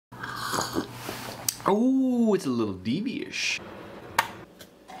Oh, it's a little devious.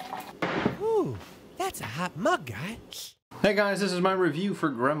 Ooh, that's a hot mug, guy. Hey guys, this is my review for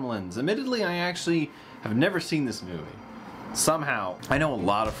Gremlins. Admittedly, I actually have never seen this movie. Somehow, I know a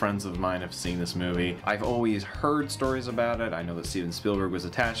lot of friends of mine have seen this movie. I've always heard stories about it. I know that Steven Spielberg was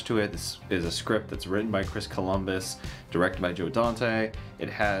attached to it. This is a script that's written by Chris Columbus, directed by Joe Dante. It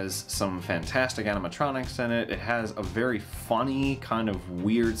has some fantastic animatronics in it. It has a very funny, kind of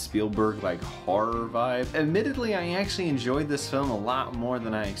weird Spielberg-like horror vibe. Admittedly, I actually enjoyed this film a lot more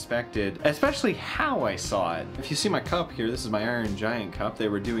than I expected, especially how I saw it. If you see my cup here, this is my Iron Giant cup. They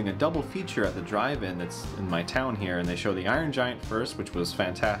were doing a double feature at the drive-in that's in my town here, and they show the Iron Giant first, which was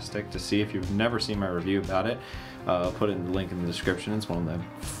fantastic to see. If you've never seen my review about it, I'll put it in the link in the description. It's one of the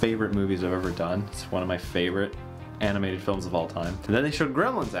favorite movies I've ever done. It's one of my favorite animated films of all time. And then they showed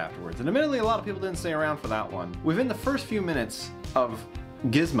Gremlins afterwards, and admittedly a lot of people didn't stay around for that one. Within the first few minutes of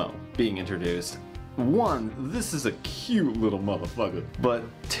Gizmo being introduced, one, this is a cute little motherfucker, but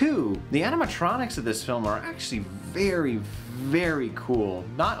two, the animatronics of this film are actually very, very cool.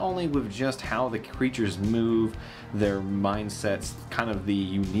 Not only with just how the creatures move, their mindsets, kind of the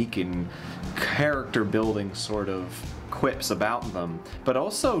unique and character building sort of quips about them, but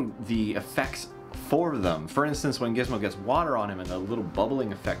also the effects for them. For instance, when Gizmo gets water on him and the little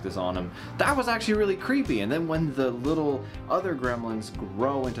bubbling effect is on him, that was actually really creepy. And then when the little other gremlins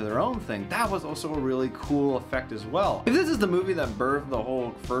grow into their own thing, that was also a really cool effect as well. If this is the movie that birthed the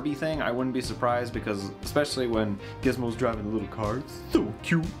whole Furbee thing, I wouldn't be surprised, because especially when Gizmo's driving the little car, it's so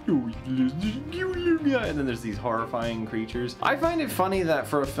cute, and then there's these horrifying creatures. I find it funny that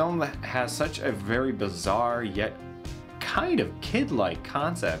for a film that has such a very bizarre yet kind of kid-like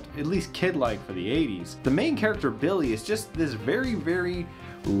concept, at least kid-like for the 80s. The main character, Billy, is just this very, very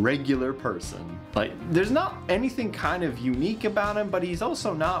regular person. Like, there's not anything kind of unique about him, but he's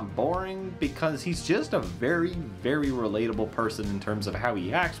also not boring, because he's just a very, very relatable person in terms of how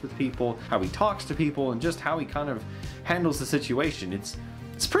he acts with people, how he talks to people, and just how he kind of handles the situation. It's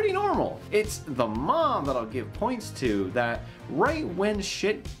pretty normal. It's the mom that I'll give points to, that right when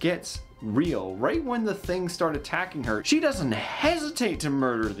shit gets real, right when the things start attacking her, she doesn't hesitate to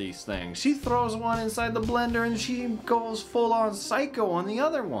murder these things. She throws one inside the blender and she goes full on psycho on the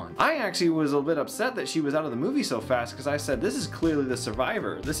other one. I actually was a bit upset that she was out of the movie so fast, because I said, this is clearly the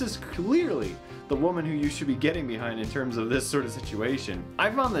survivor. This is clearly the woman who you should be getting behind in terms of this sort of situation. I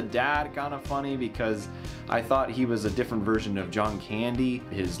found the dad kind of funny, because I thought he was a different version of John Candy.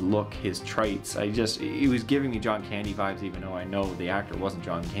 His look, his traits, he was giving me John Candy vibes, even though I know the actor wasn't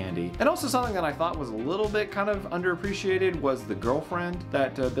John Candy. And also something that I thought was a little bit kind of underappreciated was the girlfriend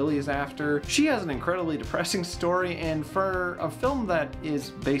that Billy is after. She has an incredibly depressing story, and for a film that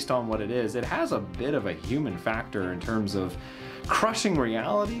is based on what it is, it has a bit of a human factor in terms of crushing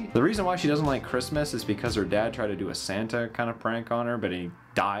reality. The reason why she doesn't like Christmas is because her dad tried to do a Santa kind of prank on her, but he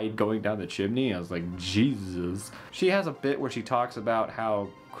died going down the chimney. I was like, Jesus. She has a bit where she talks about how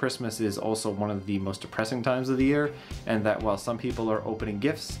Christmas is also one of the most depressing times of the year, and that while some people are opening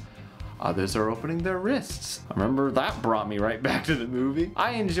gifts, others are opening their wrists. I remember that brought me right back to the movie.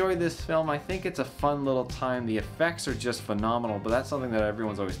 I enjoy this film. I think it's a fun little time. The effects are just phenomenal, but that's something that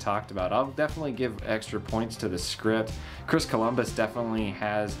everyone's always talked about. I'll definitely give extra points to the script. Chris Columbus definitely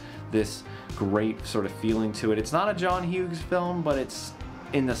has this great sort of feeling to it. It's not a John Hughes film, but it's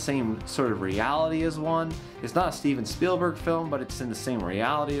in the same sort of reality as one. It's not a Steven Spielberg film, but it's in the same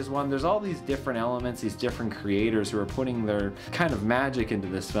reality as one. There's all these different elements, these different creators who are putting their kind of magic into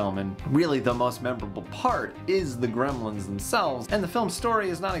this film, and really the most memorable part is the Gremlins themselves. And the film's story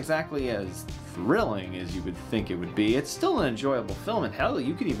is not exactly as thrilling as you would think it would be. It's still an enjoyable film, and hell,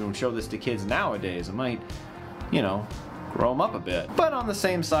 you could even show this to kids nowadays. It might, you know, grow them up a bit. But on the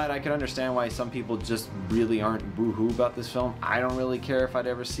same side, I can understand why some people just really aren't woohoo about this film. I don't really care if I'd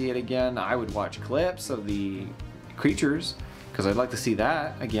ever see it again. I would watch clips of the creatures, because I'd like to see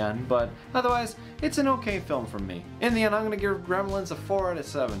that again, but otherwise, it's an okay film for me. In the end, I'm gonna give Gremlins a 4 out of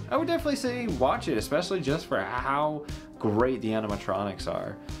 7. I would definitely say watch it, especially just for how great the animatronics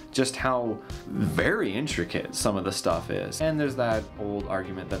are. Just how very intricate some of the stuff is. And there's that old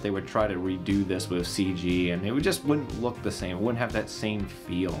argument that they would try to redo this with CG and it just wouldn't look the same. It wouldn't have that same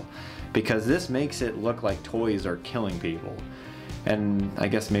feel. Because this makes it look like toys are killing people. And I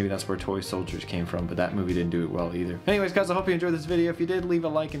guess maybe that's where Toy Soldiers came from, but that movie didn't do it well either. Anyways, guys, I hope you enjoyed this video. If you did, leave a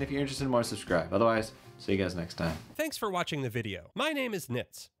like, and if you're interested in more, subscribe. Otherwise, see you guys next time. Thanks for watching the video. My name is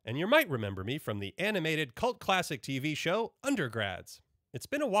Nitz, and you might remember me from the animated cult classic TV show, Undergrads. It's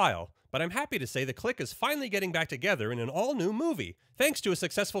been a while, but I'm happy to say the clique is finally getting back together in an all-new movie, thanks to a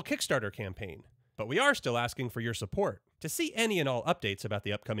successful Kickstarter campaign. But we are still asking for your support. To see any and all updates about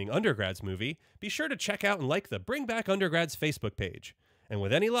the upcoming Undergrads movie, be sure to check out and like the Bring Back Undergrads Facebook page. And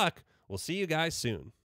with any luck, we'll see you guys soon.